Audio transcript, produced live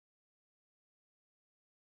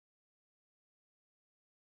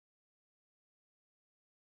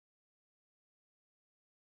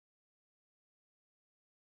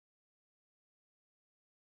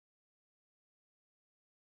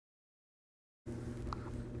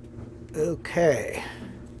Okay,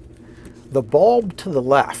 the bulb to the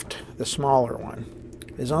left, the smaller one,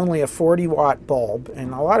 is only a 40-watt bulb,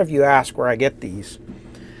 and a lot of you ask where I get these.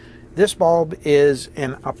 This bulb is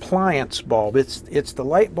an appliance bulb. It's the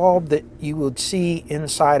light bulb that you would see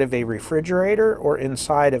inside of a refrigerator or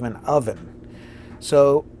inside of an oven.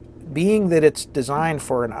 So being that it's designed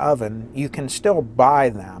for an oven, you can still buy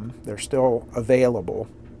them. They're still available,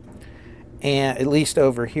 and at least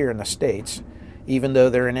over here in the States, even though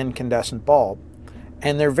they're an incandescent bulb.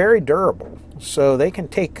 And they're very durable, so they can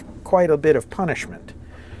take quite a bit of punishment.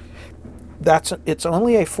 It's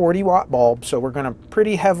only a 40-watt bulb, so we're going to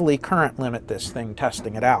pretty heavily current limit this thing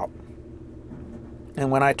testing it out. And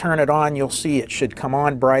when I turn it on, you'll see it should come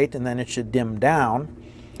on bright and then it should dim down.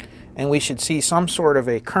 And we should see some sort of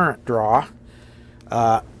a current draw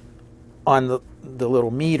on the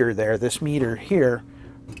little meter there. This meter here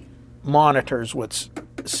monitors what's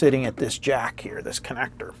sitting at this jack here, this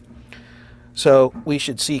connector. So we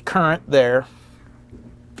should see current there.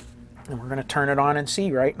 And we're going to turn it on and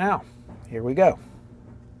see right now. Here we go.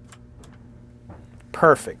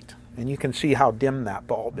 Perfect. And you can see how dim that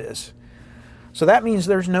bulb is. So that means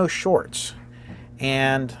there's no shorts.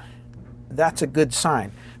 And that's a good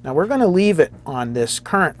sign. Now we're going to leave it on this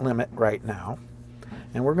current limit right now.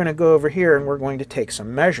 And we're going to go over here and we're going to take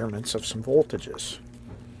some measurements of some voltages.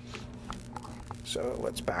 So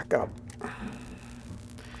let's back up.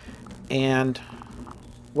 And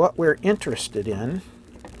what we're interested in,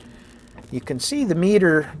 you can see the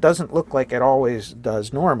meter doesn't look like it always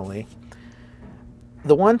does normally.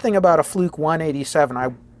 The one thing about a Fluke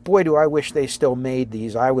 187, boy do I wish they still made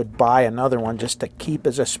these. I would buy another one just to keep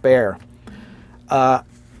as a spare.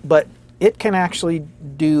 But it can actually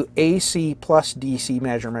do AC plus DC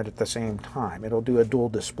measurement at the same time. It'll do a dual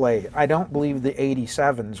display. I don't believe the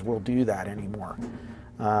 87s will do that anymore,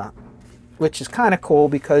 which is kind of cool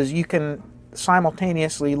because you can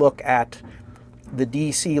simultaneously look at the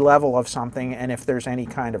DC level of something and if there's any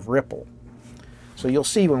kind of ripple. So you'll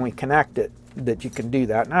see when we connect it that you can do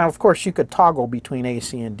that. Now, of course, you could toggle between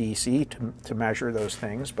AC and DC to measure those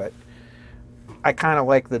things, but I kind of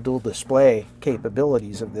like the dual display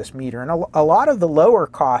capabilities of this meter. And a lot of the lower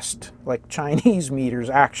cost, like Chinese meters,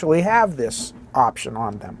 actually have this option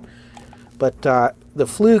on them. But the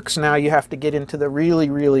Flukes, now you have to get into the really,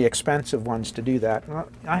 really expensive ones to do that. Well,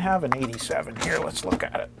 I have an 87 here. Let's look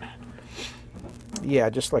at it.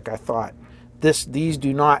 Yeah, just like I thought. These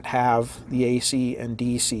do not have the AC and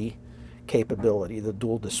DC capability, the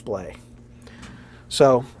dual display.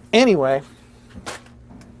 So anyway,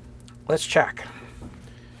 let's check.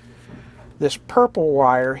 This purple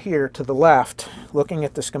wire here to the left, looking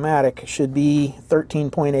at the schematic, should be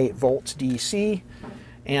 13.8 volts DC.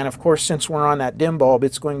 And of course, since we're on that dim bulb,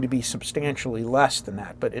 it's going to be substantially less than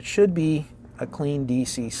that, but it should be a clean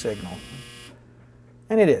DC signal.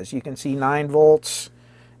 And it is. You can see 9 volts,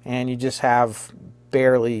 and you just have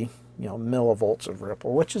barely, millivolts of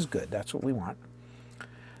ripple, which is good. That's what we want.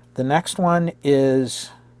 The next one is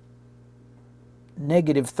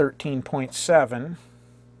negative 13.7.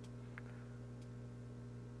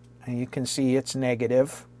 And you can see it's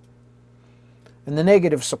negative. And the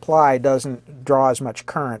negative supply doesn't draw as much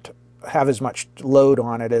current, have as much load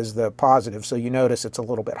on it as the positive, so you notice it's a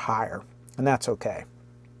little bit higher, and that's okay.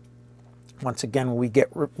 Once again, when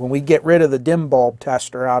we get rid of the dim bulb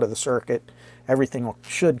tester out of the circuit, everything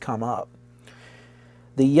should come up.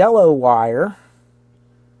 The yellow wire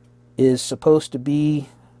is supposed to be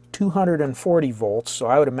 240 volts, so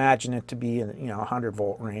I would imagine it to be in 100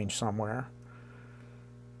 volt range somewhere.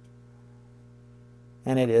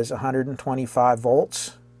 And it is 125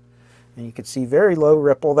 volts. And you can see very low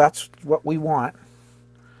ripple. That's what we want.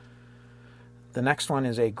 The next one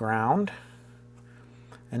is a ground.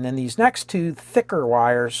 And then these next two thicker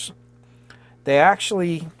wires, they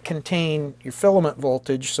actually contain your filament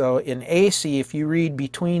voltage. So in AC, if you read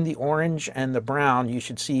between the orange and the brown, you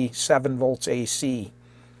should see 7 volts AC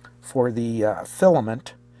for the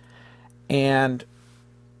filament. And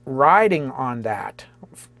riding on that,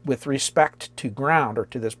 with respect to ground, or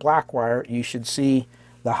to this black wire, you should see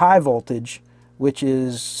the high voltage, which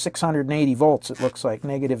is 680 volts, it looks like,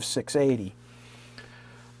 negative 680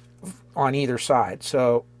 on either side.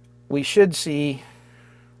 So we should see,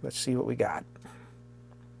 let's see what we got.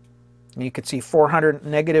 And you can see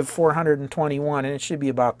negative 421, and it should be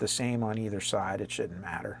about the same on either side. It shouldn't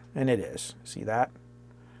matter, and it is. See that?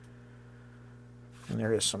 And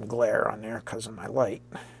there is some glare on there because of my light.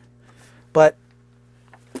 But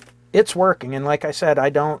it's working, and like I said,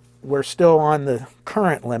 we're still on the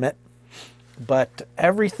current limit, but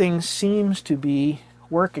everything seems to be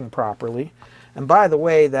working properly. And by the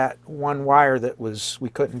way, that one wire that we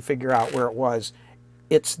couldn't figure out where it was,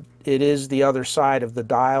 it is the other side of the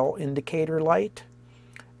dial indicator light,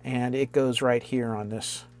 and it goes right here on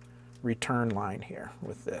this return line here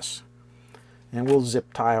with this. And we'll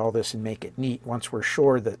zip tie all this and make it neat once we're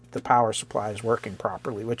sure that the power supply is working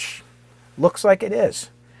properly, which looks like it is.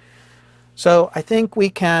 So I think we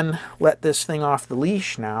can let this thing off the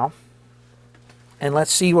leash now, and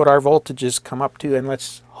let's see what our voltages come up to, and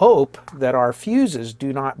let's hope that our fuses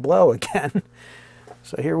do not blow again.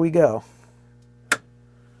 So here we go.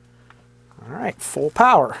 All right, full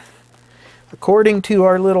power. According to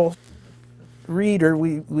our little reader,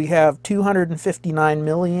 we have 259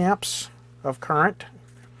 milliamps of current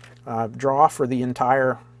draw for the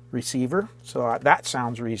entire receiver, so that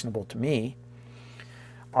sounds reasonable to me.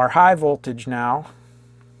 Our high voltage now,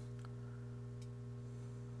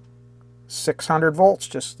 600 volts,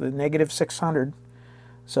 just the negative 600,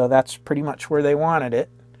 so that's pretty much where they wanted it.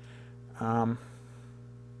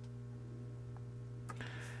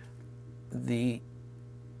 The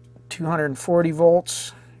 240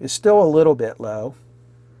 volts is still a little bit low.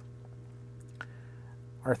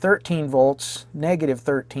 Our 13 volts, negative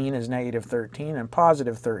 13 is negative 13, and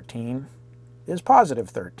positive 13 is positive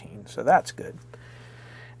 13, so that's good.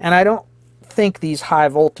 And I don't think these high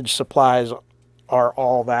voltage supplies are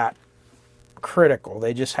all that critical.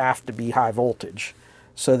 They just have to be high voltage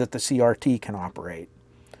so that the CRT can operate.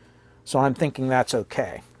 So I'm thinking that's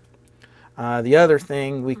okay. The other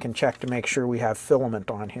thing, we can check to make sure we have filament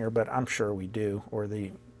on here, but I'm sure we do, or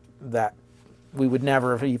that we would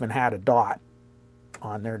never have even had a dot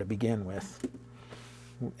on there to begin with.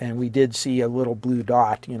 And we did see a little blue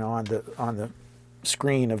dot, you know, on the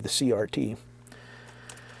screen of the CRT.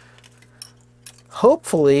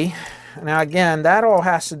 Hopefully, now again, that all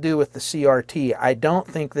has to do with the CRT. I don't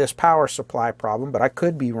think this power supply problem, but I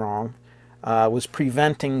could be wrong, was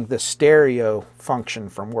preventing the stereo function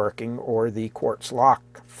from working or the quartz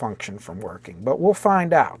lock function from working. But we'll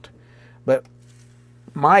find out. But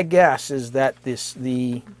my guess is that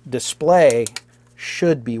the display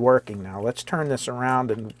should be working now. Let's turn this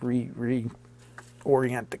around and reorient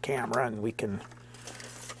the camera, and we can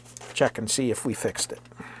check and see if we fixed it.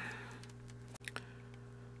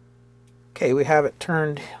 Okay, we have it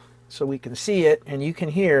turned so we can see it, and you can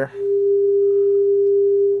hear.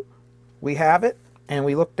 We have it, and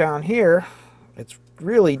we look down here. It's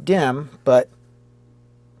really dim, but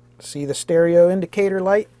see the stereo indicator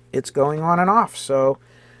light? It's going on and off, so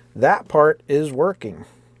that part is working.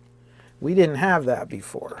 We didn't have that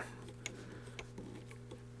before.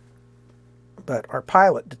 But our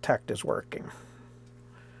pilot detect is working.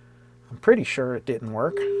 I'm pretty sure it didn't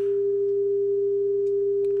work.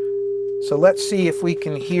 So let's see if we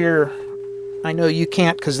can hear. I know you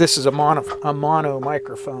can't because this is a mono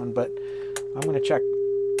microphone, but I'm going to check.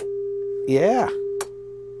 Yeah.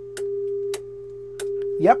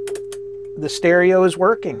 Yep. The stereo is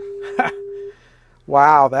working.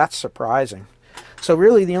 Wow, that's surprising. So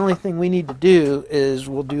really the only thing we need to do is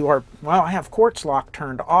we'll do our, well, I have quartz lock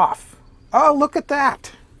turned off. Oh, look at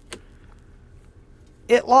that.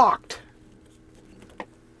 It locked.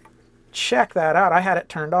 Check that out. I had it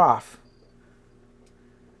turned off.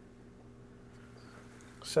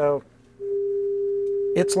 So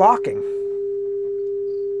it's locking.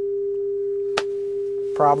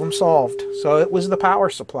 Problem solved. So it was the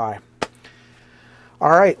power supply.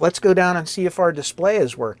 All right, let's go down and see if our display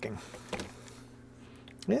is working.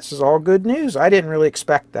 This is all good news. I didn't really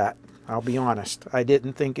expect that, I'll be honest. I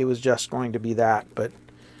didn't think it was just going to be that, but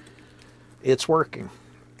it's working.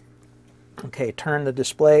 Okay, turn the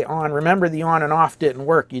display on. Remember, the on and off didn't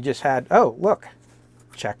work. You just had, oh, look,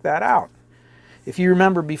 check that out. If you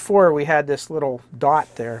remember before, we had this little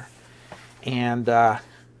dot there, and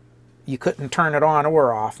you couldn't turn it on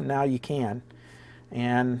or off. Now you can,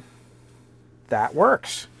 and that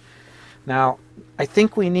works. Now, I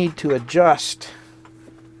think we need to adjust.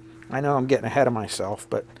 I know I'm getting ahead of myself,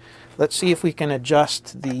 but let's see if we can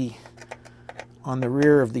adjust on the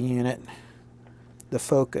rear of the unit, the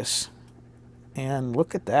focus. And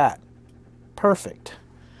look at that. Perfect.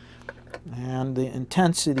 And the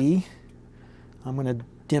intensity, I'm going to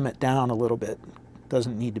dim it down a little bit.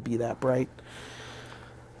 Doesn't need to be that bright.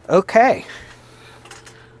 Okay.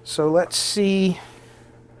 So let's see.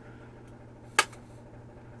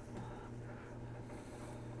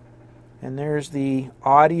 And there's the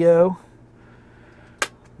audio,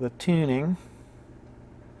 the tuning.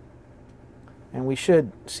 And we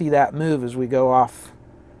should see that move as we go off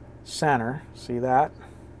center. See that?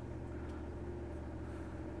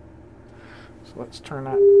 So let's turn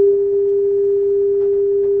that.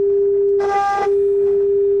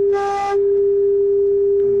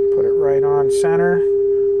 on center,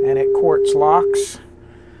 and it quartz locks.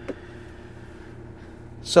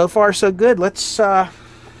 So far so good. Let's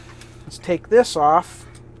take this off.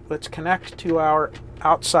 Let's connect to our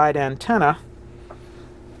outside antenna.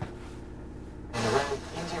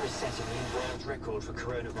 India has set a new world record for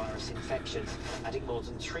coronavirus infections, adding more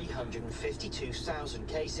than 352,000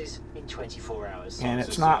 cases in 24 hours. And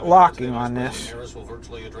it's not locking on this. Harris will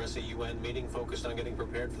virtually address a UN meeting focused on getting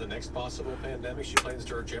prepared for the next possible pandemic. She plans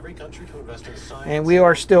to urge every country to invest in science. And we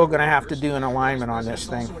are still going to have to do an alignment on this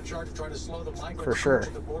thing. For sure.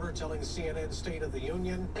 The border, telling CNN State of the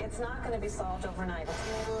Union, it's not going to be solved overnight.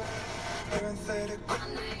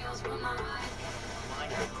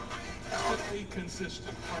 Stay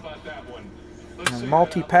consistent. How about that one? And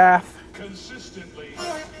multi-path. Consistently.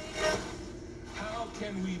 How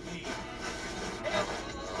can we be?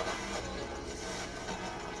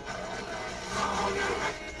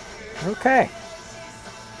 Okay.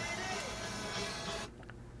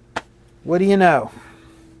 What do you know?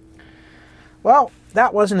 Well,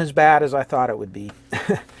 that wasn't as bad as I thought it would be.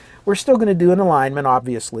 We're still going to do an alignment,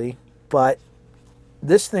 obviously, but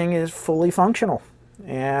this thing is fully functional.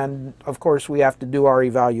 And of course, we have to do our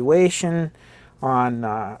evaluation on,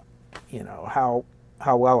 you know,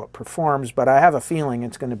 how well it performs. But I have a feeling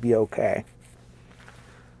it's going to be okay.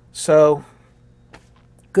 So,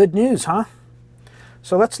 good news, huh?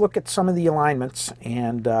 So let's look at some of the alignments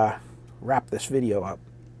and wrap this video up.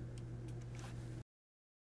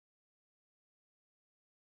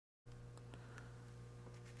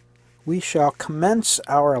 We shall commence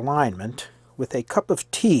our alignment with a cup of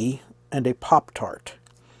tea and a Pop-Tart.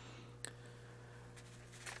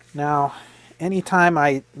 Now, anytime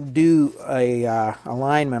I do a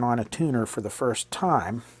alignment on a tuner for the first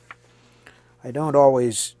time, I don't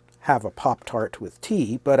always have a Pop-Tart with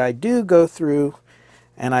tea, but I do go through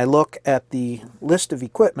and I look at the list of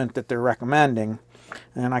equipment that they're recommending,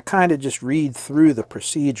 and I kind of just read through the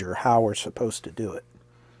procedure, how we're supposed to do it.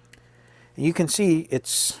 And you can see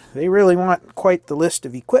they really want quite the list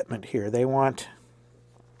of equipment here. They want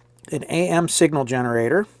an AM signal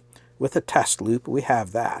generator with a test loop. We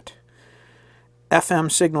have that.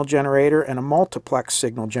 FM signal generator and a multiplex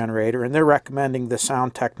signal generator, and they're recommending the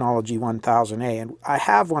Sound Technology 1000A. And I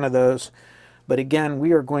have one of those, but again,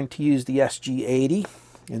 we are going to use the SG80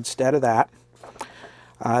 instead of that.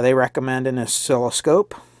 They recommend an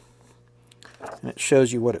oscilloscope, and it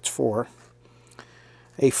shows you what it's for.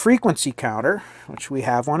 A frequency counter, which we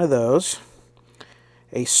have one of those.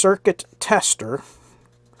 A circuit tester.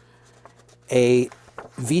 A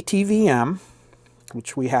VTVM,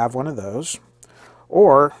 which we have one of those,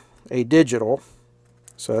 or a digital.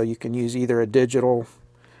 So you can use either a digital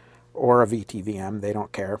or a VTVM, they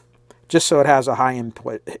don't care, just so it has a high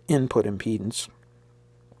input impedance.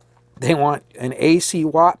 They want an AC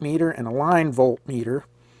watt meter and a line volt meter,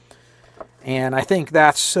 and I think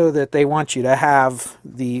that's so that they want you to have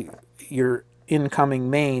your incoming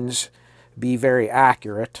mains be very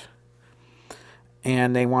accurate.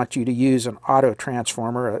 And they want you to use an auto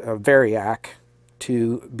transformer, a variac,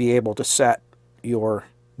 to be able to set your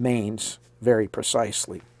mains very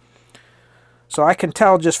precisely. So I can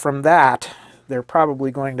tell just from that, they're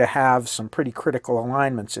probably going to have some pretty critical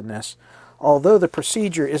alignments in this. Although the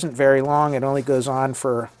procedure isn't very long, it only goes on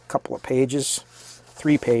for a couple of pages,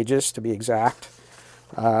 3 pages to be exact.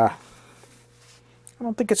 I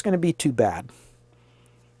don't think it's going to be too bad.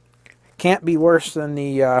 Can't be worse than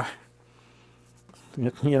the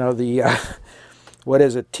you know, the what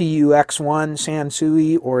is it, TUX1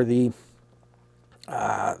 Sansui, or the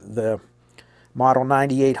Model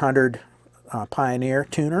 9800 Pioneer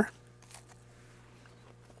tuner.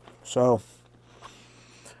 So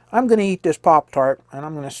I'm going to eat this Pop-Tart, and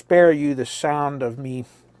I'm going to spare you the sound of me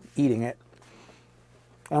eating it,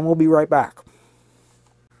 and we'll be right back.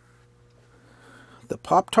 The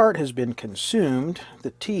Pop-Tart has been consumed.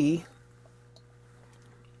 The tea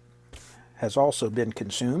has also been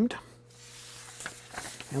consumed,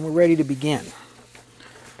 and we're ready to begin.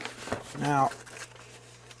 Now,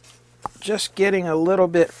 just getting a little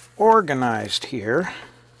bit organized here,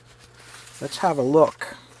 let's have a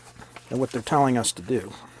look at what they're telling us to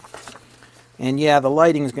do. And yeah, the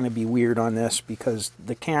lighting is going to be weird on this because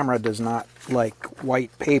the camera does not like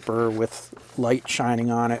white paper with light shining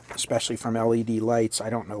on it, especially from LED lights. I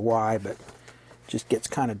don't know why, but it just gets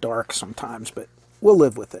kind of dark sometimes, but we'll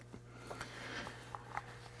live with it.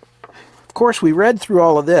 Of course, we read through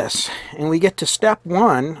all of this, and we get to step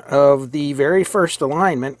 1 of the very first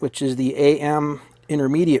alignment, which is the AM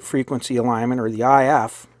intermediate frequency alignment, or the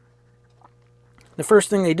IF. The first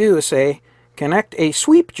thing they do is say, connect a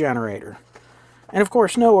sweep generator. And of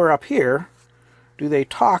course, nowhere up here do they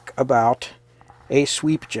talk about a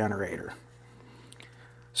sweep generator.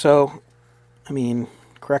 So, I mean,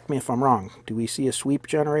 correct me if I'm wrong. Do we see a sweep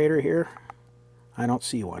generator here? I don't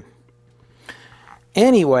see one.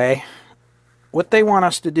 Anyway, what they want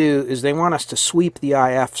us to do is they want us to sweep the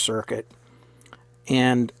IF circuit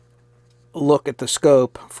and look at the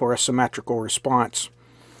scope for a symmetrical response.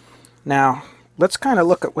 Now, let's kind of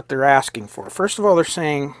look at what they're asking for. First of all, they're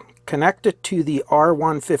saying connect it to the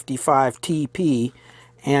R155 TP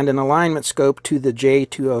and an alignment scope to the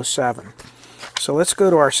J207. So let's go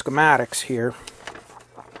to our schematics here.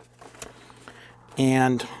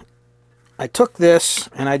 And I took this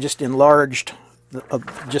and I just enlarged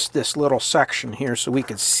just this little section here so we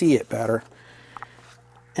could see it better.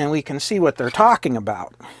 And we can see what they're talking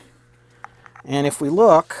about. And if we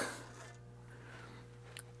look,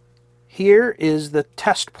 here is the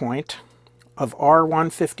test point of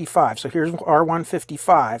R155. So here's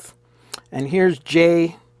R155, and here's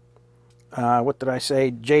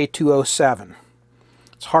J207.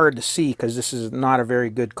 It's hard to see because this is not a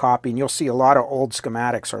very good copy, and you'll see a lot of old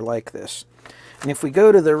schematics are like this. And if we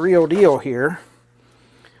go to the real deal here,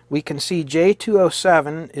 we can see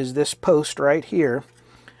J207 is this post right here.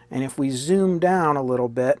 And if we zoom down a little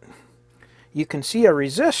bit, you can see a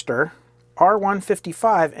resistor,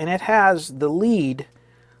 R155, and it has the lead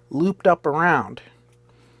looped up around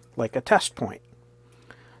like a test point.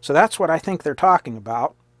 So that's what I think they're talking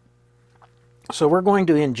about. So we're going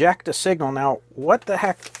to inject a signal. Now, what the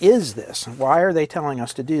heck is this? Why are they telling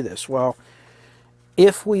us to do this? Well,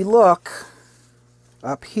 if we look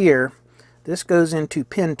up here, this goes into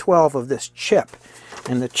pin 12 of this chip.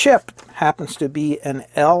 And the chip happens to be an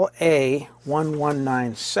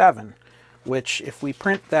LA1197, which if we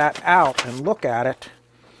print that out and look at it,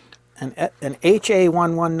 an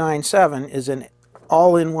HA1197 is an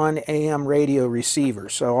all-in-one AM radio receiver.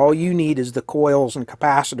 So all you need is the coils and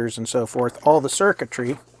capacitors and so forth. All the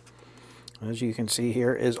circuitry, as you can see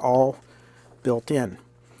here, is all built in.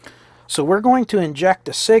 So we're going to inject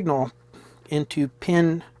a signal into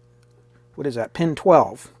pin, what is that, pin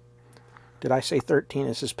 12. Did I say 13?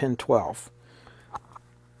 This is pin 12.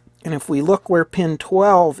 And if we look where pin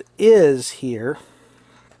 12 is here,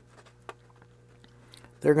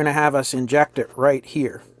 they're going to have us inject it right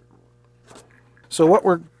here. So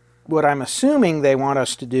what I'm assuming they want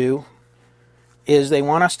us to do is they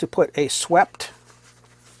want us to put a swept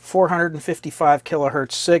 455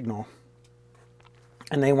 kilohertz signal,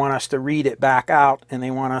 and they want us to read it back out, and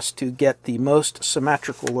they want us to get the most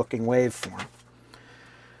symmetrical looking waveform.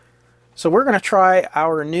 So we're going to try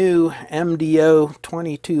our new MDO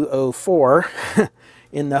 2204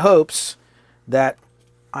 in the hopes that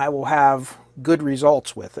I will have good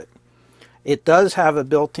results with it. It does have a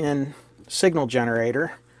built-in signal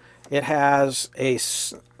generator. It has a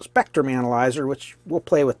spectrum analyzer, which we'll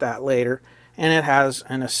play with that later, and it has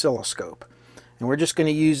an oscilloscope. And we're just going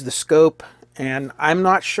to use the scope, and I'm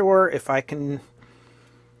not sure if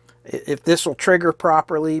this will trigger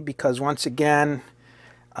properly, because once again,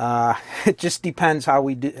 it just depends how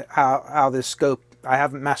we do how this scope. I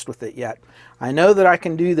haven't messed with it yet. I know that I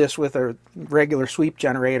can do this with a regular sweep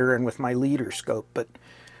generator and with my leader scope, but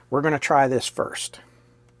we're going to try this first.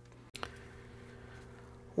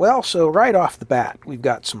 Well, so right off the bat, we've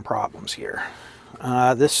got some problems here.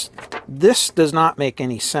 This does not make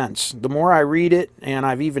any sense. The more I read it, and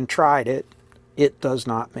I've even tried it, it does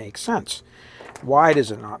not make sense. Why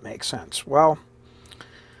does it not make sense? Well,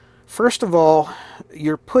 first of all,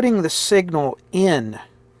 you're putting the signal in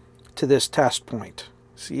to this test point.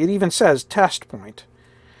 See, it even says test point.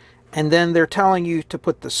 And then they're telling you to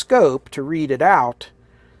put the scope to read it out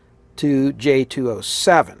to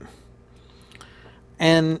J207.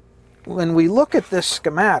 And when we look at this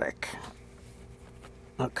schematic,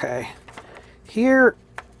 okay,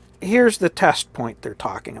 here's the test point they're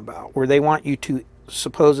talking about, where they want you to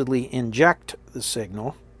supposedly inject the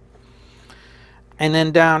signal. And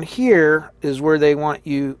then down here is where they want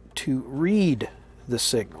you to read the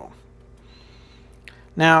signal.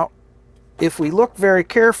 Now, if we look very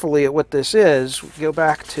carefully at what this is, we go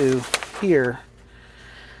back to here.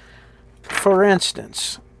 For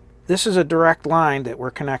instance, this is a direct line that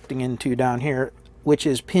we're connecting into down here, which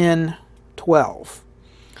is pin 12.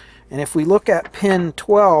 And if we look at pin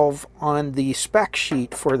 12 on the spec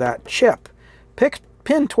sheet for that chip,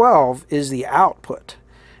 pin 12 is the output.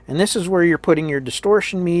 And this is where you're putting your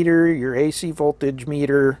distortion meter, your AC voltage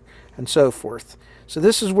meter, and so forth. So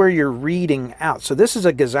this is where you're reading out. So this is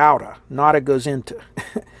a goes out, not a goes into.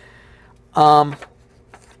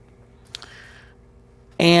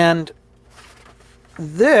 And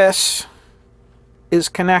this is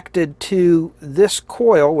connected to this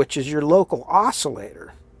coil, which is your local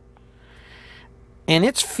oscillator. And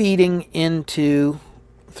it's feeding into,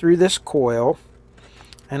 through this coil,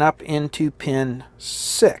 and up into pin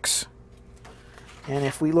 6. And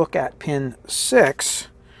if we look at pin 6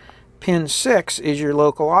 is your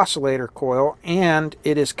local oscillator coil, and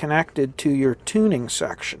it is connected to your tuning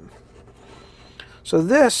section. So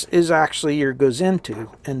this is actually your goes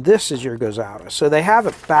into, and this is your goes out of. So they have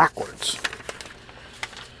it backwards.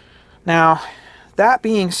 Now, that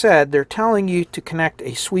being said, they're telling you to connect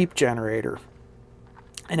a sweep generator.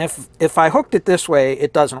 And if I hooked it this way,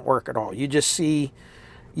 it doesn't work at all. You see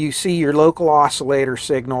your local oscillator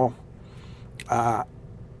signal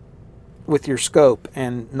with your scope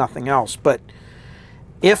and nothing else. But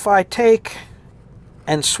if I take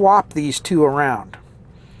and swap these two around,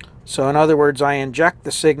 so in other words, I inject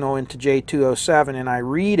the signal into J207 and I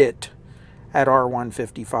read it at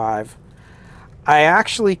R155, I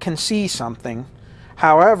actually can see something.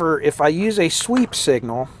 However, if I use a sweep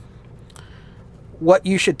signal, what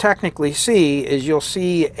you should technically see is you'll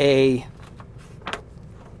see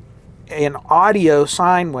an audio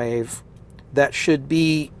sine wave that should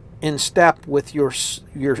be in step with your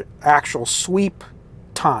actual sweep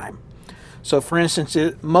time. So for instance,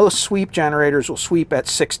 most sweep generators will sweep at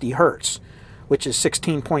 60 Hertz, which is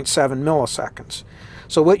 16.7 milliseconds.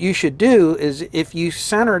 So what you should do is, if you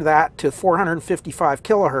center that to 455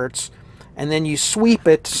 kilohertz, and then you sweep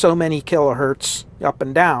it so many kilohertz up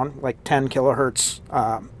and down, like 10 kilohertz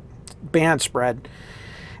band spread,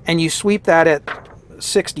 and you sweep that at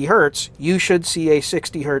 60 Hertz, you should see a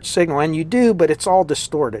 60 Hertz signal. And you do, but it's all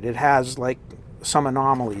distorted. It has like some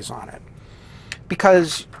anomalies on it,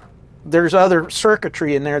 because there's other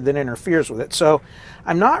circuitry in there that interferes with it. So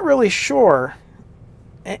I'm not really sure,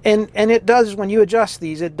 and it does, when you adjust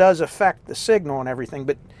these, it does affect the signal and everything,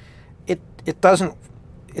 but it doesn't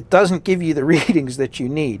give you the readings that you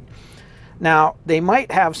need. Now, they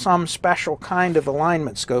might have some special kind of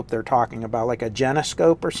alignment scope they're talking about, like a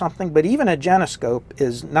genoscope or something, but even a genoscope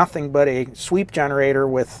is nothing but a sweep generator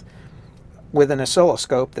with an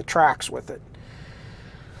oscilloscope that tracks with it.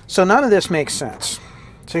 So none of this makes sense.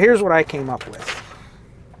 So here's what I came up with.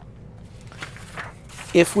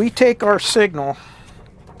 If we take our signal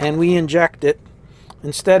and we inject it,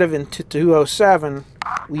 instead of into 207,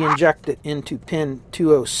 we inject it into pin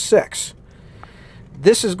 206.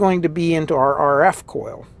 This is going to be into our RF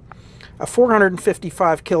coil. A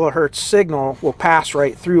 455 kilohertz signal will pass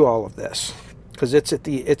right through all of this, because it's at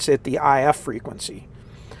the IF frequency.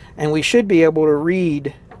 And we should be able to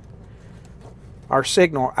read our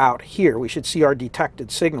signal out here. We should see our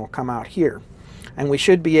detected signal come out here. And we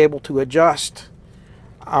should be able to adjust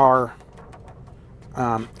our,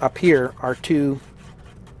 up here, our two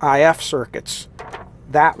IF circuits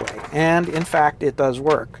that way. And in fact, it does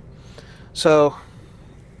work. So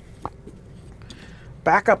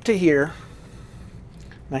back up to here.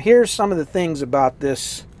 Now here's some of the things about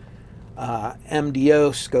this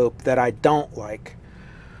MDO scope that I don't like.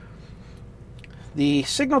 The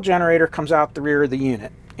signal generator comes out the rear of the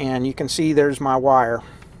unit, and you can see there's my wire.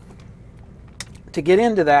 To get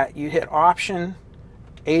into that, you hit Option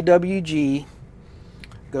AWG,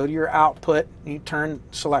 go to your output, you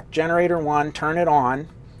select generator 1, turn it on.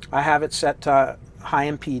 I have it set to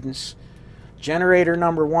high impedance. Generator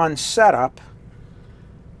number 1 setup.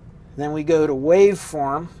 Then we go to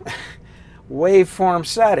waveform, waveform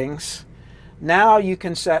settings. Now you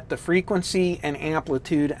can set the frequency and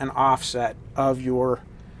amplitude and offset of your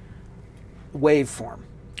waveform.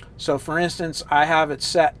 So for instance, I have it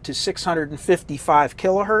set to 655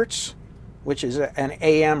 kilohertz, which is an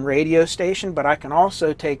AM radio station, but I can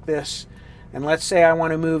also take this, and let's say I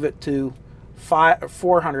want to move it to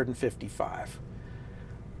 455.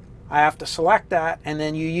 I have to select that, and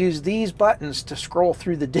then you use these buttons to scroll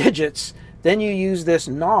through the digits. Then you use this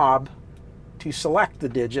knob to select the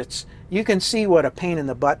digits. You can see what a pain in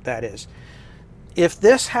the butt that is. If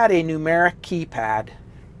this had a numeric keypad,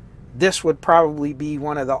 this would probably be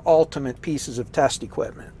one of the ultimate pieces of test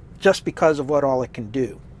equipment, just because of what all it can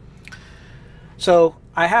do. So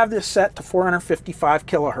I have this set to 455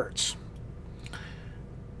 kilohertz.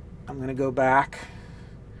 I'm going to go back,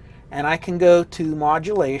 and I can go to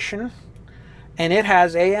modulation, and it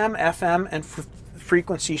has AM, FM, and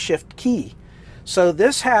frequency shift key. So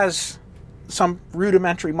this has some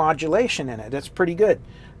rudimentary modulation in it. It's pretty good.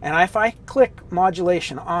 And if I click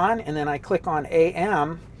modulation on, and then I click on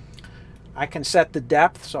AM, I can set the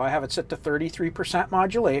depth, so I have it set to 33%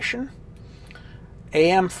 modulation.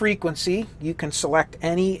 AM frequency, you can select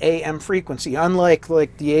any AM frequency, unlike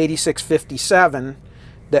like the 8657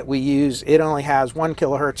 that we use, it only has 1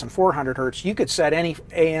 kilohertz and 400 hertz. You could set any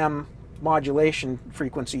AM modulation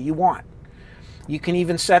frequency you want. You can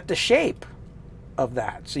even set the shape of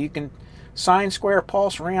that. So you can sine, square,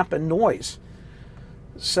 pulse, ramp, and noise.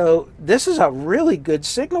 So this is a really good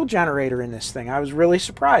signal generator in this thing. I was really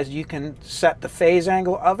surprised. You can set the phase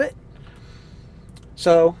angle of it.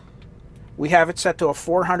 So we have it set to a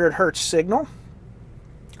 400 hertz signal.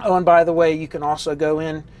 Oh, and by the way, you can also go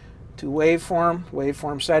in to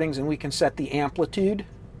waveform settings, and we can set the amplitude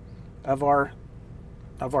of our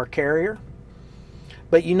carrier.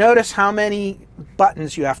 But you notice how many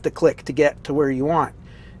buttons you have to click to get to where you want.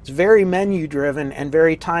 It's very menu driven and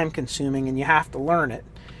very time consuming, and you have to learn it.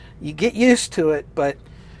 You get used to it, but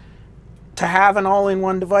to have an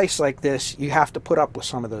all-in-one device like this, you have to put up with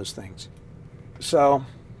some of those things. So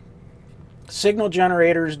signal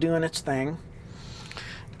generator is doing its thing.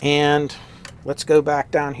 And let's go back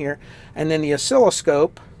down here. And then the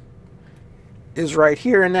oscilloscope is right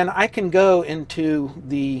here. And then I can go into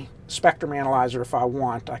the spectrum analyzer if I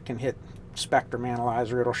want. I can hit spectrum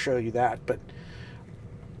analyzer. It'll show you that. But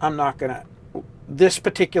I'm not going to... This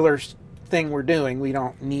particular thing we're doing, we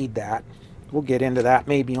don't need that. We'll get into that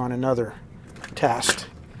maybe on another test.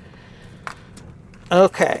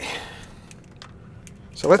 Okay.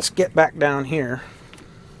 So let's get back down here.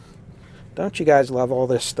 Don't you guys love all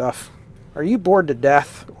this stuff? Are you bored to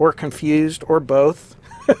death or confused or both?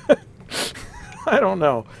 I don't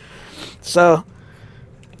know. So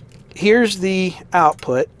here's the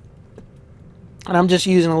output. And I'm just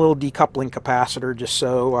using a little decoupling capacitor just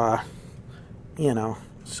so, you know,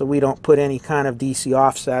 so we don't put any kind of DC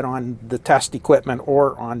offset on the test equipment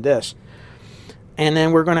or on this. And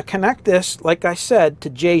then we're going to connect this, like I said, to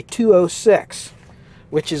J206,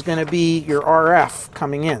 which is going to be your RF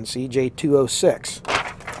coming in. See, J206.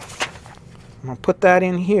 I'm going to put that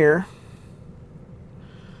in here.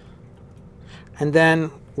 And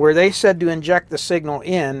then where they said to inject the signal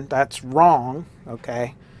in, that's wrong,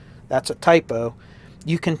 okay? That's a typo.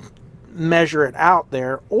 You can measure it out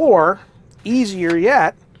there, or easier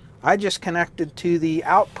yet, I just connected to the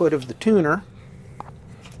output of the tuner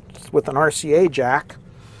with an RCA jack,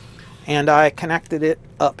 and I connected it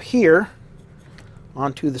up here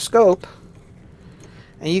onto the scope,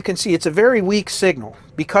 and you can see it's a very weak signal.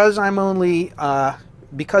 Because I'm only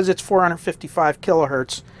because it's 455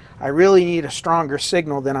 kilohertz, I really need a stronger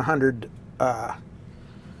signal than 100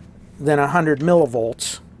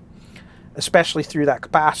 millivolts, especially through that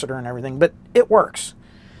capacitor and everything, but it works.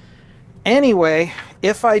 Anyway,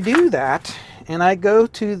 if I do that and I go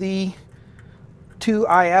to the 2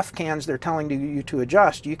 IF cans they're telling you to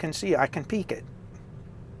adjust, you can see I can peak it.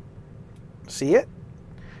 See it?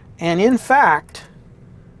 And in fact,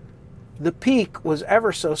 the peak was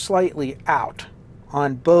ever so slightly out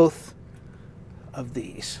on both of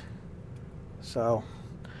these. So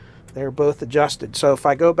they're both adjusted. So if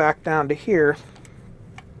I go back down to here,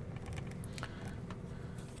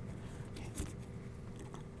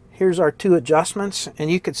 here's our 2 adjustments,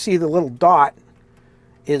 and you can see the little dot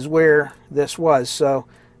is where this was. So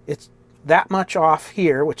it's that much off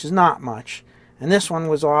here, which is not much. And this one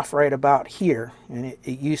was off right about here, and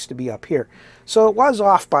it used to be up here. So it was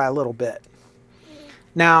off by a little bit.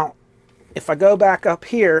 Now, if I go back up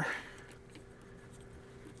here,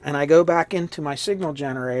 and I go back into my signal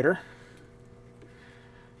generator,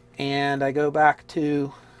 and I go back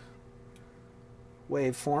to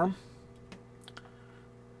waveform,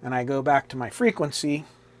 and I go back to my frequency,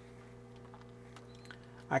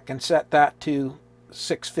 I can set that to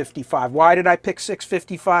 655. Why did I pick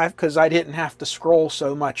 655? Because I didn't have to scroll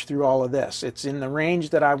so much through all of this. It's in the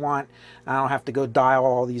range that I want. I don't have to go dial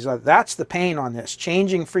all these other. That's the pain on this.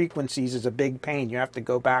 Changing frequencies is a big pain. You have to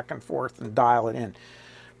go back and forth and dial it in.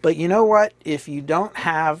 But you know what? If you don't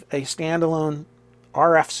have a standalone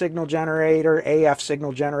RF signal generator, AF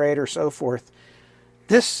signal generator, so forth,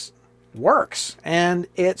 this works, and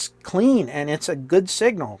it's clean, and it's a good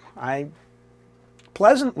signal. I'm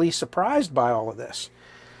pleasantly surprised by all of this.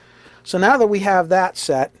 So now that we have that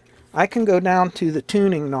set, I can go down to the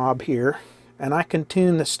tuning knob here, and I can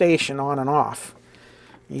tune the station on and off.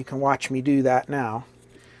 You can watch me do that now.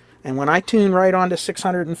 And when I tune right on to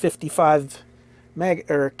 655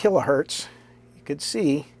 kilohertz, you could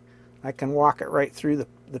see I can walk it right through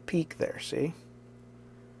the peak there, see?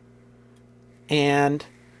 And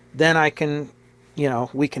then I can, you know,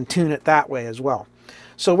 we can tune it that way as well.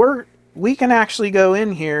 So we can actually go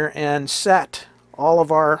in here and set all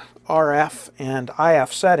of our RF and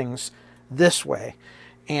IF settings this way,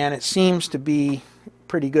 and it seems to be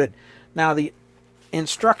pretty good. Now the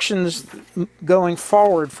instructions going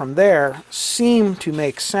forward from there seem to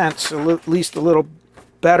make sense, at least a little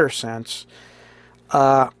better sense.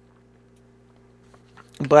 But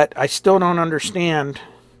I still don't understand.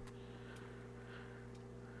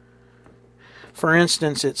 For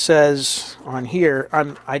instance, it says on here,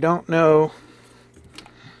 I don't know.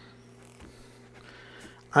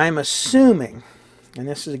 I'm assuming, and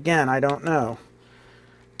this is again, I don't know,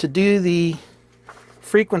 to do the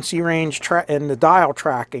frequency range and the dial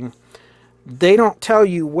tracking, they don't tell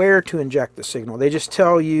you where to inject the signal. They just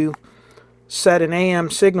tell you set an AM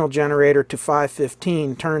signal generator to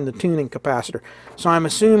 515, turn the tuning capacitor. So I'm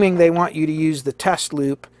assuming they want you to use the test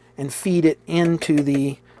loop and feed it into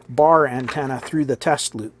the bar antenna through the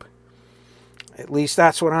test loop. At least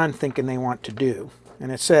that's what I'm thinking they want to do.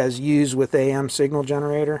 And it says use with AM signal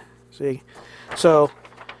generator. See? So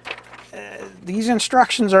these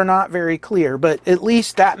instructions are not very clear, but at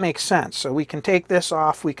least that makes sense. So we can take this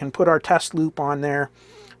off, we can put our test loop on there,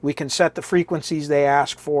 we can set the frequencies they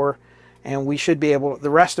ask for, and we should be able,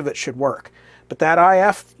 the rest of it should work. But that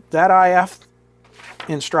IF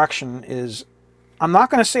instruction is, I'm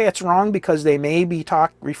not going to say it's wrong because they may be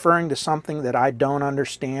referring to something that I don't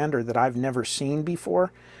understand or that I've never seen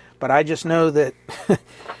before, but I just know that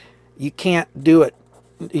you can't do it.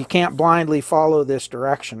 You can't blindly follow this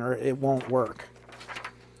direction or it won't work.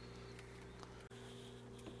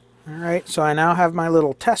 Alright, so I now have my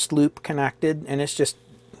little test loop connected and it's just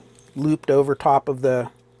looped over top of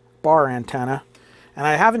the bar antenna. And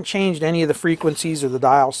I haven't changed any of the frequencies or the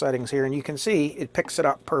dial settings here, and you can see it picks it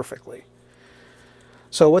up perfectly.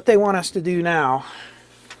 So what they want us to do now,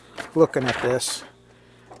 looking at this,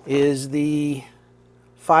 is the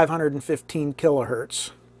 515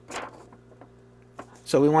 kilohertz.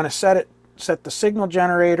 So we want to set the signal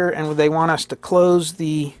generator, and they want us to close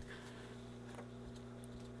the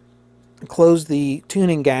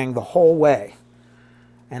tuning gang the whole way.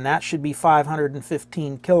 And that should be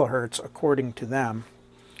 515 kilohertz according to them.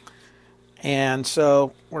 And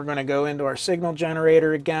so we're going to go into our signal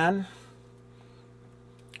generator again,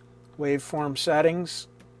 waveform settings,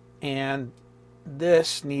 and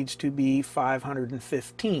this needs to be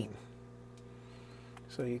 515.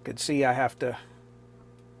 So you could see I have to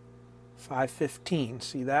 515,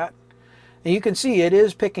 see that? And you can see it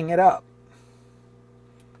is picking it up.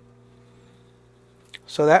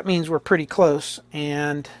 So that means we're pretty close,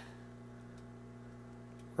 and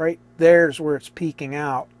right there's where it's peaking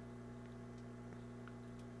out.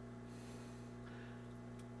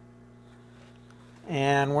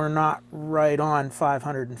 And we're not right on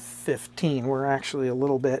 515. We're actually a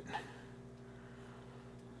little bit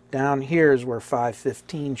down here is where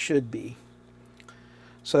 515 should be.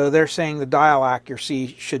 So they're saying the dial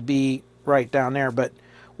accuracy should be right down there, but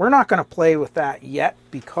we're not going to play with that yet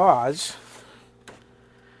because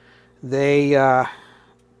they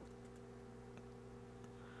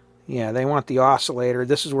want the oscillator.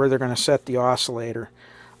 This is where they're going to set the oscillator.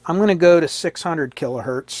 I'm going to go to 600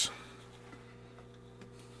 kilohertz.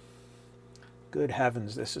 Good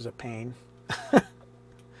heavens, this is a pain.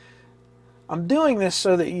 I'm doing this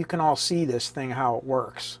so that you can all see this thing, how it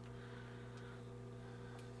works.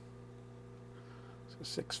 So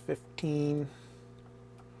 615.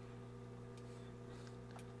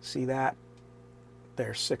 See that?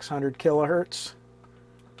 There's 600 kilohertz.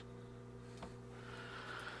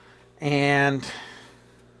 And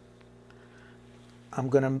I'm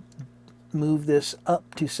going to move this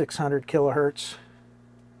up to 600 kilohertz.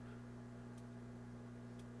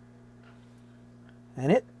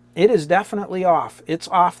 And it is definitely off. It's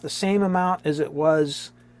off the same amount as it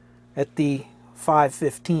was at the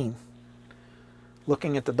 515.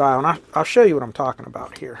 Looking at the dial. And I'll show you what I'm talking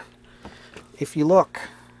about here. If you look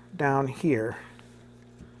down here,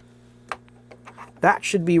 that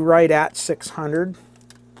should be right at 600.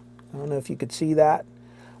 I don't know if you could see that,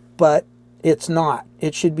 but it's not.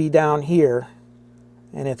 It should be down here,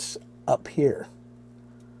 and it's up here.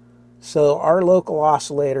 So our local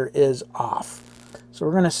oscillator is off. So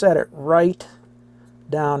we're going to set it right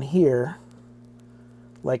down here,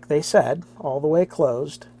 like they said, all the way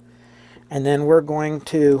closed. And then we're going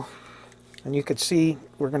to, and you can see,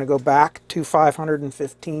 we're going to go back to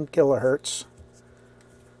 515 kilohertz.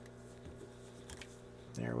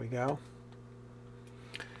 There we go.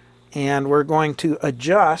 And we're going to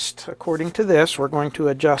adjust, according to this, we're going to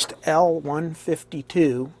adjust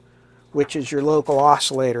L152, which is your local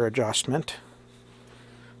oscillator adjustment.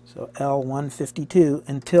 So L152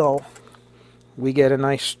 until we get a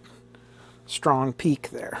nice strong peak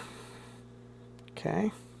there.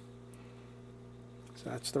 Okay. So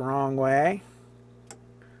that's the wrong way.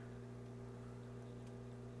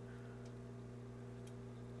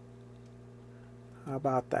 How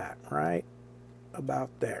about that? Right about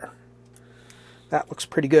there. That looks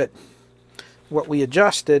pretty good. What we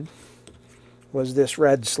adjusted was this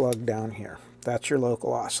red slug down here. That's your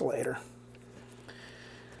local oscillator.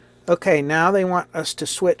 Okay, now they want us to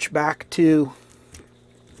switch back to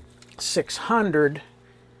 600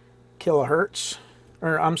 kilohertz,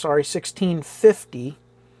 or I'm sorry, 1650,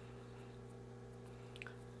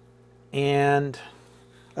 and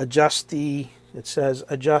adjust the, it says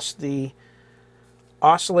adjust the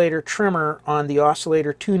oscillator trimmer on the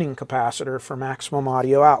oscillator tuning capacitor for maximum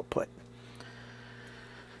audio output.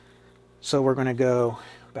 So we're going to go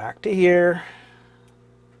back to here,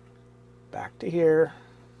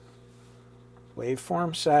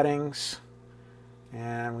 waveform settings,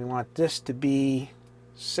 and we want this to be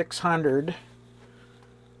 600,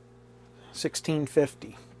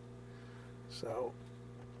 1650. So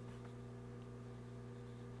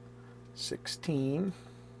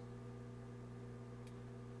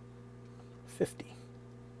 1650.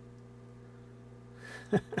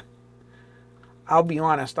 I'll be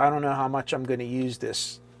honest, I don't know how much I'm going to use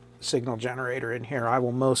this signal generator in here. I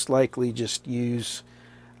will most likely just use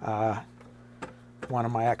one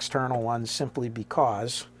of my external ones simply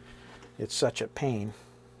because it's such a pain.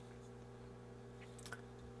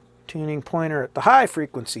 Tuning pointer at the high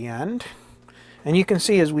frequency end, and you can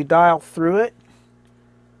see as we dial through it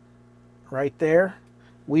right there,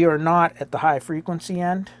 we are not at the high frequency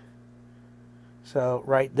end. So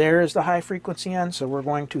right there is the high frequency end, so we're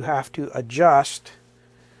going to have to adjust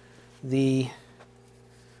the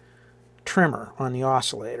trimmer on the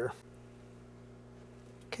oscillator.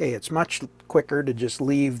 Okay, it's much quicker to just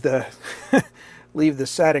leave the leave the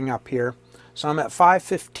setting up here. So I'm at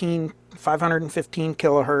 515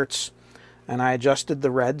 kilohertz, and I adjusted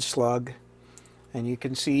the red slug, and you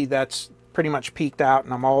can see that's pretty much peaked out,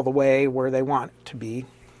 and I'm all the way where they want it to be.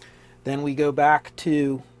 Then we go back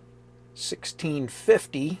to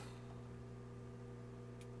 1650,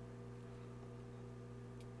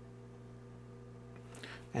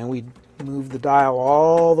 and we move the dial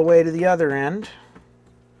all the way to the other end,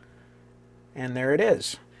 and there it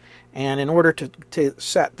is. And in order to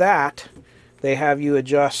set that, they have you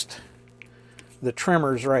adjust the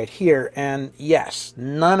trimmers right here, and yes,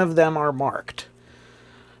 none of them are marked.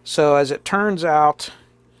 So as it turns out,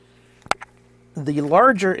 the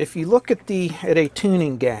larger, if you look at a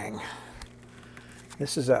tuning gang,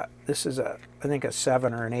 this is a I think a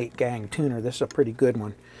 7 or an 8 gang tuner. This is a pretty good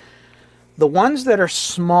one. The ones that are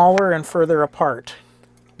smaller and further apart,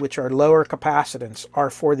 which are lower capacitance, are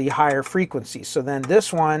for the higher frequencies. So then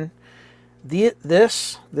this one,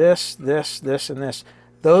 this, and this,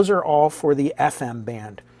 those are all for the FM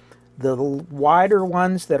band. The wider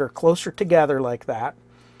ones that are closer together like that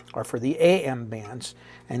are for the AM bands.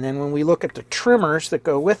 And then when we look at the trimmers that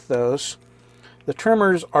go with those, the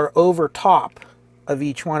trimmers are over top of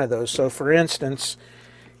each one of those. So for instance,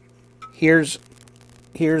 here's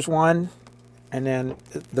one, and then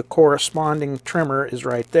the corresponding trimmer is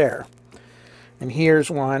right there. And here's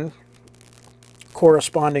one,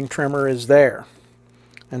 corresponding trimmer is there,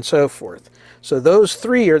 and so forth. So those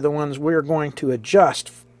three are the ones we're going to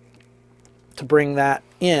adjust to bring that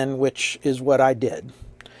in, which is what I did.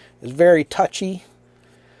 It's very touchy,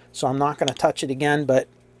 so I'm not going to touch it again, but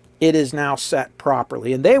it is now set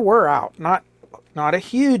properly. And they were out, not a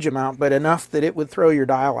huge amount, but enough that it would throw your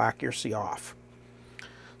dial accuracy off.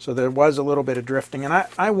 So there was a little bit of drifting, and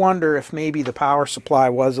I wonder if maybe the power supply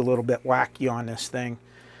was a little bit wacky on this thing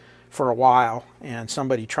for a while, and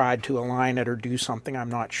somebody tried to align it or do something, I'm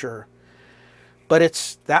not sure.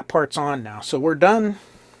 But that part's on now, so we're done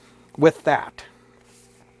with that.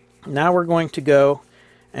 Now we're going to go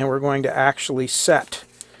and we're going to actually set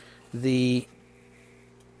the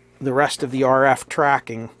rest of the RF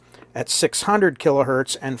tracking at 600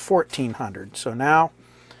 kilohertz and 1400. So now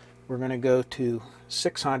we're going to go to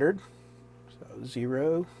 600, so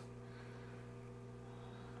 0,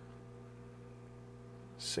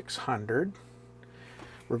 600.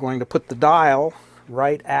 We're going to put the dial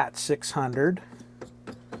right at 600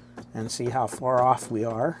 and see how far off we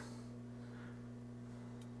are.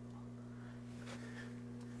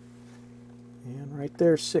 And right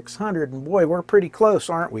there, 600, and boy, we're pretty close,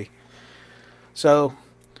 aren't we? So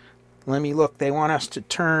let me look. They want us to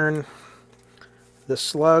turn the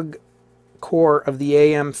slug core of the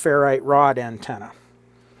AM ferrite rod antenna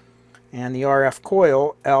and the RF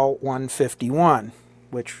coil L151,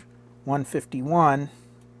 which 151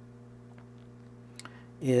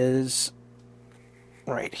 is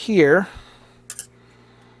right here.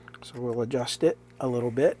 So we'll adjust it a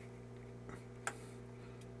little bit,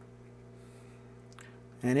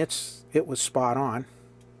 and it was spot on.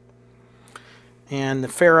 And the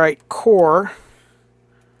ferrite core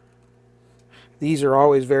These are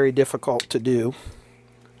always very difficult to do.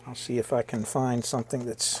 I'll see if I can find something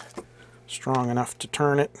that's strong enough to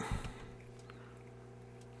turn it.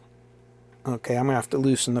 Okay, I'm going to have to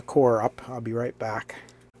loosen the core up. I'll be right back.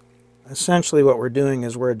 Essentially what we're doing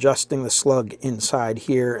is we're adjusting the slug inside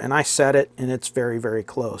here, and I set it and it's very, very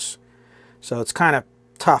close. So it's kind of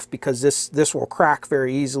tough because this will crack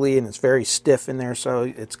very easily and it's very stiff in there, so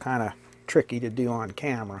it's kind of tricky to do on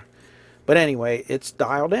camera. But anyway, it's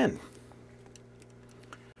dialed in.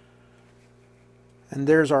 And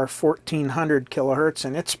there's our 1400 kilohertz,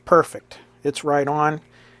 and it's perfect. It's right on,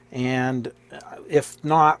 and if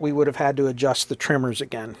not, we would have had to adjust the trimmers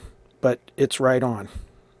again, but it's right on.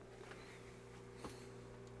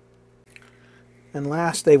 And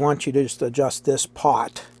last, they want you to just adjust this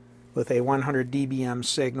pot with a 100 dBm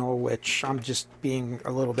signal, which I'm just being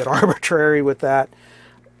a little bit arbitrary with that.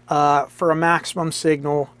 For a maximum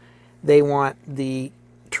signal, they want the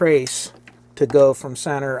trace to go from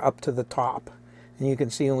center up to the top. And you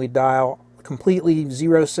can see when we dial completely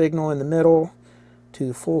zero signal in the middle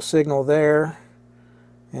to full signal there,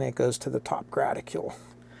 and it goes to the top graticule.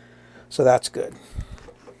 So that's good.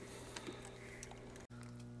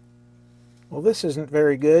 Well, this isn't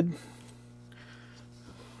very good,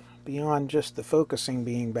 beyond just the focusing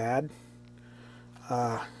being bad.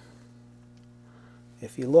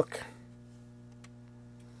 If you look,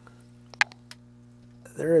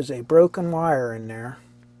 there is a broken wire in there.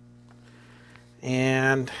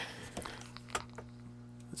 And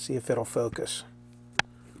let's see if it'll focus.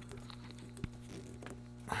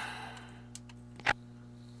 Let's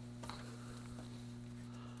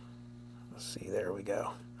see, there we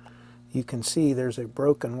go. You can see there's a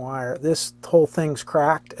broken wire. This whole thing's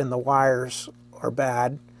cracked and the wires are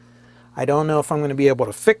bad. I don't know if I'm going to be able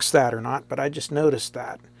to fix that or not, but I just noticed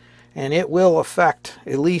that. And it will affect,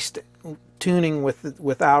 at least tuning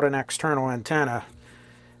without an external antenna.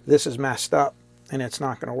 This is messed up and it's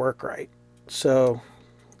not going to work right. So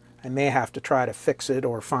I may have to try to fix it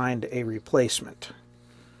or find a replacement.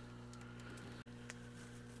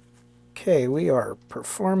 Okay, we are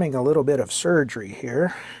performing a little bit of surgery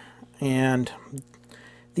here, and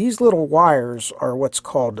these little wires are what's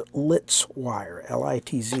called Litz wire,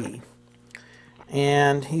 L-I-T-Z.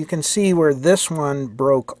 And you can see where this one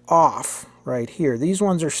broke off right here. These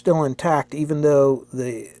ones are still intact even though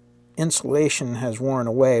the insulation has worn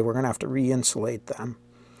away. We're going to have to re-insulate them.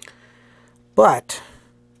 But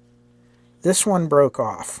this one broke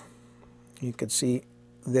off. You can see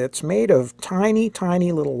that it's made of tiny,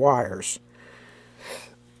 tiny little wires.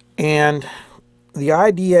 And the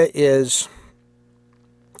idea is,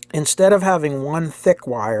 instead of having one thick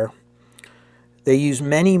wire, they use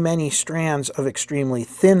many, many strands of extremely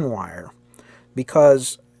thin wire,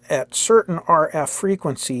 because at certain RF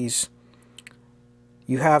frequencies,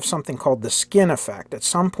 you have something called the skin effect. At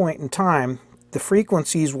some point in time, the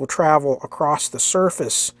frequencies will travel across the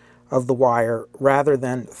surface of the wire rather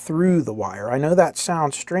than through the wire. I know that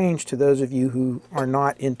sounds strange to those of you who are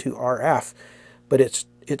not into RF, but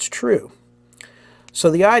it's true. So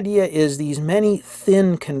the idea is these many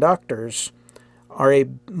thin conductors are a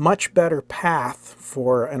much better path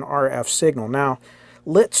for an RF signal. Now,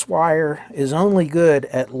 Litz wire is only good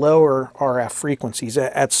at lower RF frequencies.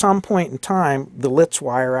 At some point in time, the Litz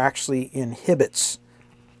wire actually inhibits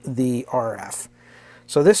the RF.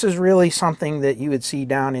 So this is really something that you would see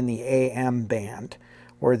down in the AM band,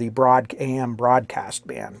 or the AM broadcast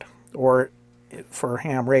band, or for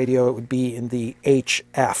ham radio it would be in the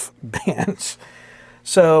HF bands,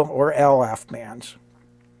 so, or LF bands,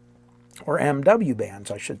 or MW bands,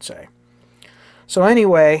 I should say. So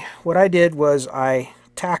anyway, what I did was I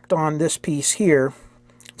tacked on this piece here.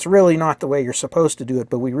 It's really not the way you're supposed to do it,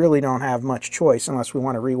 but we really don't have much choice unless we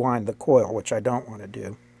want to rewind the coil, which I don't want to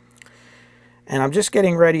do. And I'm just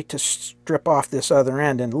getting ready to strip off this other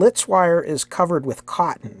end. And Litz wire is covered with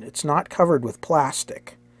cotton. It's not covered with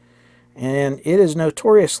plastic. And it is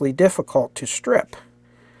notoriously difficult to strip.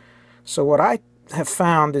 So what I have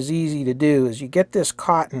found is easy to do is you get this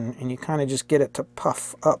cotton and you kind of just get it to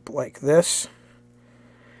puff up like this.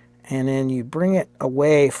 And then you bring it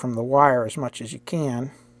away from the wire as much as you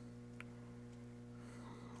can,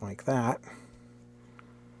 like that.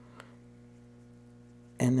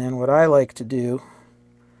 And then what I like to do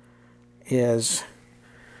is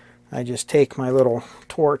I just take my little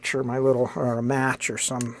torch or or a match or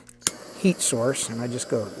some heat source, and I just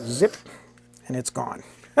go zip, and it's gone.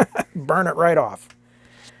 Burn it right off.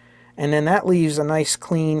 And then that leaves a nice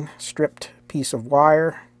clean stripped piece of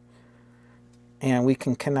wire, and we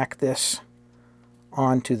can connect this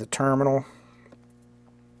onto the terminal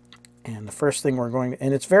And the first thing we're going to,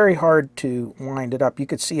 and it's very hard to wind it up. You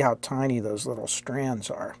could see how tiny those little strands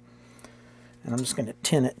are. And I'm just going to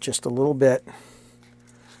tin it just a little bit.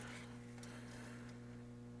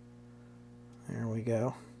 There we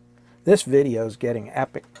go. This video is getting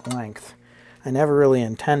epic length. I never really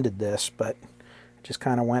intended this, but it just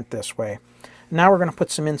kind of went this way. Now we're going to put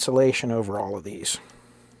some insulation over all of these.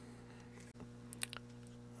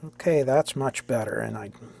 Okay, that's much better, and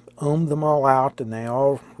I ohmed them all out and they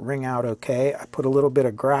all ring out okay. I put a little bit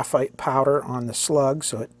of graphite powder on the slug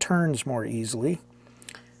so it turns more easily.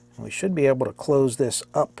 And we should be able to close this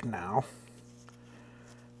up now,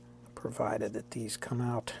 provided that these come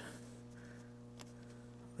out.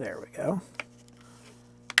 There we go.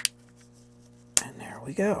 And there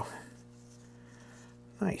we go.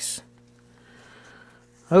 Nice.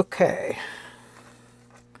 Okay.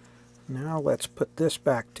 Now let's put this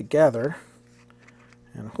back together,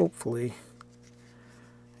 and hopefully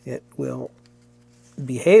it will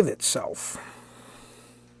behave itself.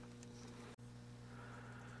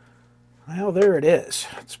 Well, there it is.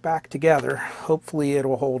 It's back together. Hopefully it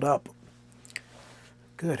will hold up.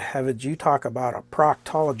 Good heavens, you talk about a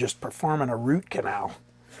proctologist performing a root canal.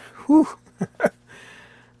 Whew.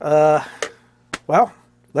 Well,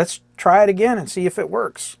 let's try it again and see if it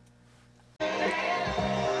works.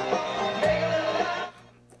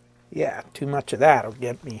 Yeah, too much of that will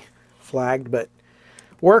get me flagged, but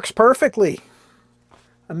works perfectly.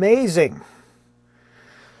 Amazing.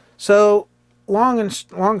 So, long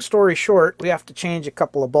story short, we have to change a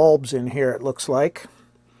couple of bulbs in here, it looks like.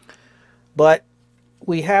 But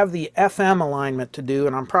we have the FM alignment to do,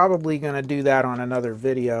 and I'm probably going to do that on another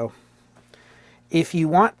video. If you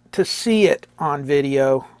want to see it on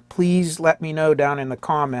video, please let me know down in the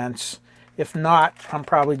comments. If not, I'm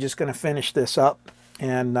probably just going to finish this up,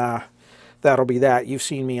 and that'll be that. You've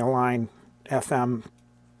seen me align FM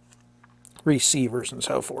receivers and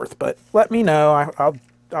so forth, but let me know.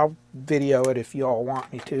 I'll video it if you all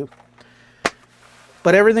want me to.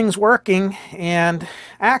 But everything's working, and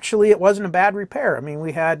actually it wasn't a bad repair. I mean,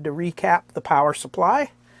 we had to recap the power supply.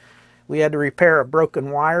 We had to repair a broken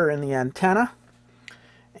wire in the antenna.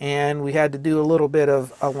 And we had to do a little bit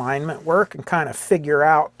of alignment work and kind of figure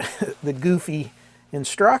out the goofy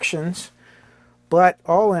instructions. But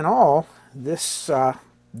all in all, this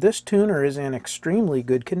tuner is in extremely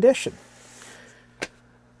good condition.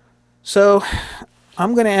 So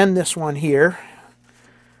I'm going to end this one here.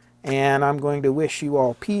 And I'm going to wish you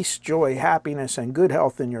all peace, joy, happiness, and good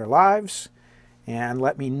health in your lives. And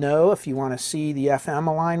let me know if you want to see the FM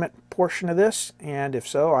alignment portion of this. And if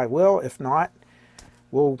so, I will. If not,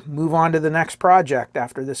 we'll move on to the next project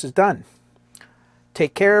after this is done.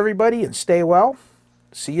 Take care, everybody, and stay well.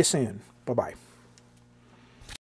 See you soon. Bye-bye.